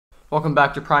Welcome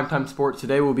back to Primetime Sports.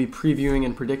 Today we'll be previewing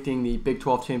and predicting the Big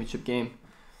 12 championship game.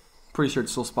 Pretty sure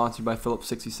it's still sponsored by Phillips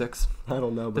 66. I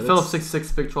don't know, but the Phillips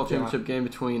 66 Big 12 championship game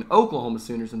between Oklahoma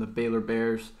Sooners and the Baylor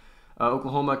Bears.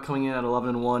 Oklahoma coming in at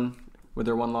 11-1 with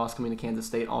their one loss coming to Kansas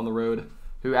State on the road,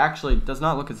 who actually does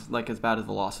not look as bad as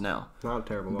the loss now. Not a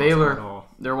terrible Baylor, loss at all.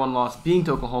 their one loss being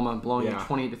to Oklahoma, blowing a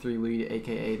 28-3 lead,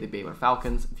 a.k.a. the Baylor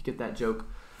Falcons. If you get that joke,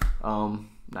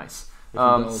 nice.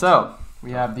 So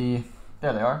we have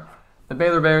there they are. The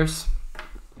Baylor Bears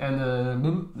and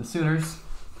the Sooners.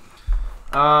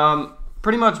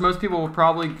 Pretty much most people will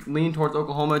probably lean towards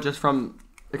Oklahoma just from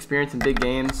experience in big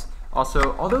games.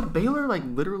 Also, although Baylor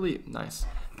Baylor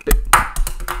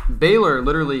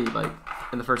literally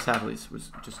in the first half at least was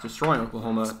just destroying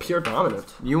Oklahoma. It's pure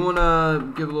dominant. You want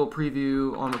to give a little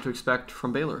preview on what to expect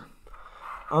from Baylor?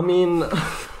 I mean,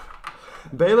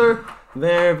 Baylor,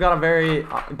 they've got a very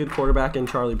good quarterback in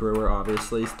Charlie Brewer,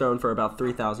 obviously. He's thrown for about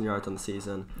 3,000 yards on the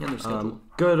season. Yeah, their schedule.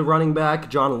 Good running back,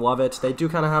 John Lovett. They do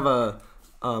kind of have a,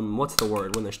 what's the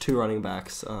word when there's two running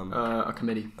backs? A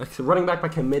committee. A running back by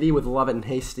committee with Lovett and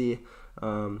Hasty.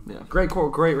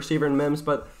 Great receiver in Mims,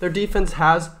 but their defense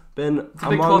has been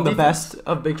among the best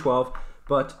of Big 12.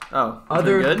 But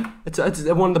good. It's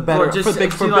one of the better for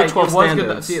Big 12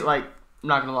 standards. I'm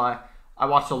not gonna lie, I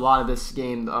watched a lot of this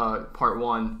game, part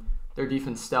one. Their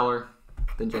defense stellar.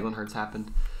 Then Jalen Hurts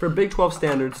happened. For Big 12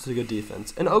 standards, it's a good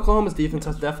defense, and Oklahoma's defense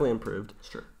has definitely improved.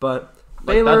 Sure. But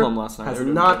Baylor has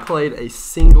not played a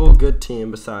single good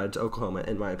team besides Oklahoma,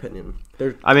 in my opinion.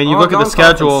 You look at the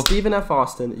schedule. Stephen F.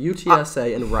 Austin,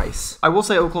 UTSA, and Rice. I will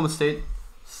say Oklahoma State,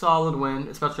 solid win,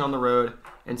 especially on the road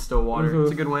in Stillwater.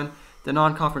 It's a good win. The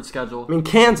non-conference schedule. I mean,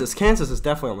 Kansas is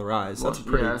definitely on the rise. That's a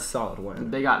pretty solid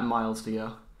win. They got miles to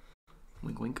go.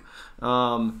 Wink, wink.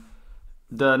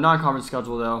 The non-conference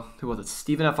schedule, though, who was it?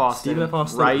 Stephen F. Austin,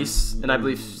 Rice, and I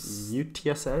believe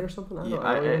UTSA or something. I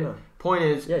don't know. Point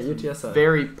is, UTSA.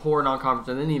 Very poor non-conference,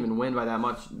 and didn't even win by that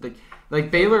much.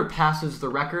 Baylor passes the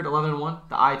record 11-1.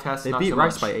 The eye test. They beat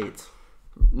Rice by 8.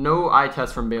 No eye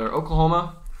test from Baylor.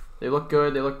 Oklahoma, they look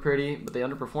good. They look pretty, but they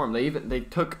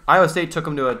underperformed. Iowa State took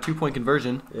them to a 2-point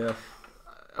conversion. Yeah.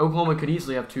 Oklahoma could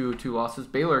easily have two losses.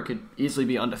 Baylor could easily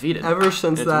be undefeated. Ever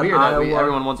since it's that weird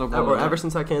everyone wants Oklahoma. Ever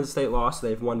since that Kansas State loss,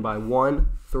 they've won by 1,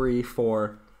 3,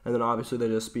 4, and then obviously they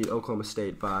just beat Oklahoma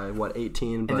State by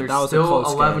 18. But and that was still a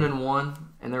close 11-1,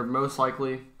 and they're most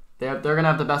likely they're gonna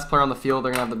have the best player on the field.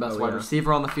 They're gonna have the best wide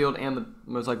receiver on the field, and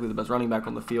most likely the best running back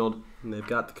on the field. And they've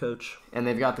got the coach.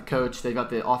 They've got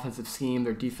the offensive scheme.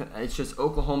 Their defense. It's just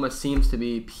Oklahoma seems to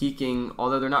be peaking,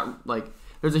 although they're not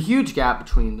There's a huge gap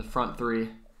between the front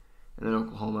three. And then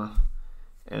Oklahoma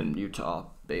and Utah,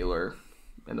 Baylor,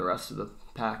 and the rest of the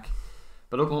pack.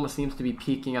 But Oklahoma seems to be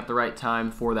peaking at the right time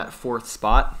for that 4th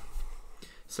spot.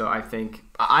 So I think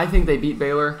they beat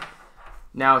Baylor.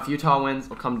 Now, if Utah wins,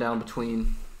 it'll come down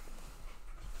between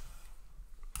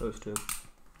those two.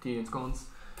 T.J. Scollins.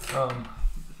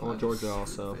 Georgia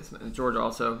also. Georgia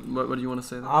also. What do you want to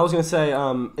say there? I was going to say,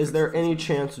 is there any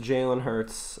chance Jalen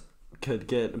Hurts could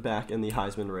get back in the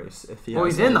Heisman race if he? Well,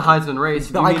 he's in the Heisman race.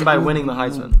 What do you mean by winning the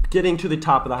Heisman? Getting to the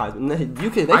top of the Heisman.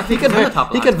 He could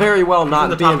he's very well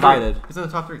not be invited. He's in the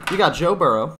top 3. You got Joe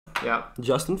Burrow. Yeah.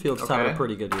 Justin Fields having a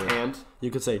pretty good year. And you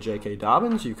could say J.K.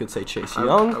 Dobbins. You could say Chase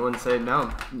Young. I wouldn't say no.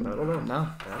 I don't know. No.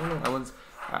 I don't know. I wouldn't.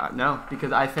 No,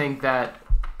 because I think that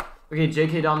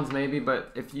J.K. Dobbins maybe,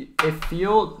 but if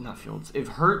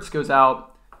Hurts goes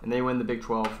out and they win the Big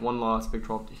 12, one loss, Big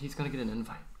 12, he's gonna get an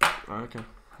invite. Okay.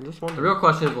 The real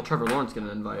question is, will Trevor Lawrence get an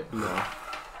invite? No.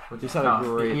 He's had a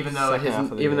great even though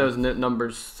his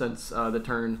numbers since the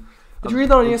turn. Did you read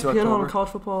that on ESPN on college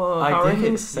football power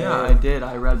rankings? Yeah, I did.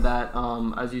 I read that.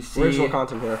 As you see, original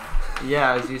content here.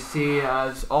 Yeah, as you see,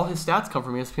 as all his stats come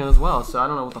from ESPN as well. So I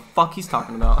don't know what the fuck he's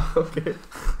talking about. Okay.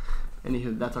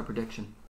 Anywho, that's our prediction.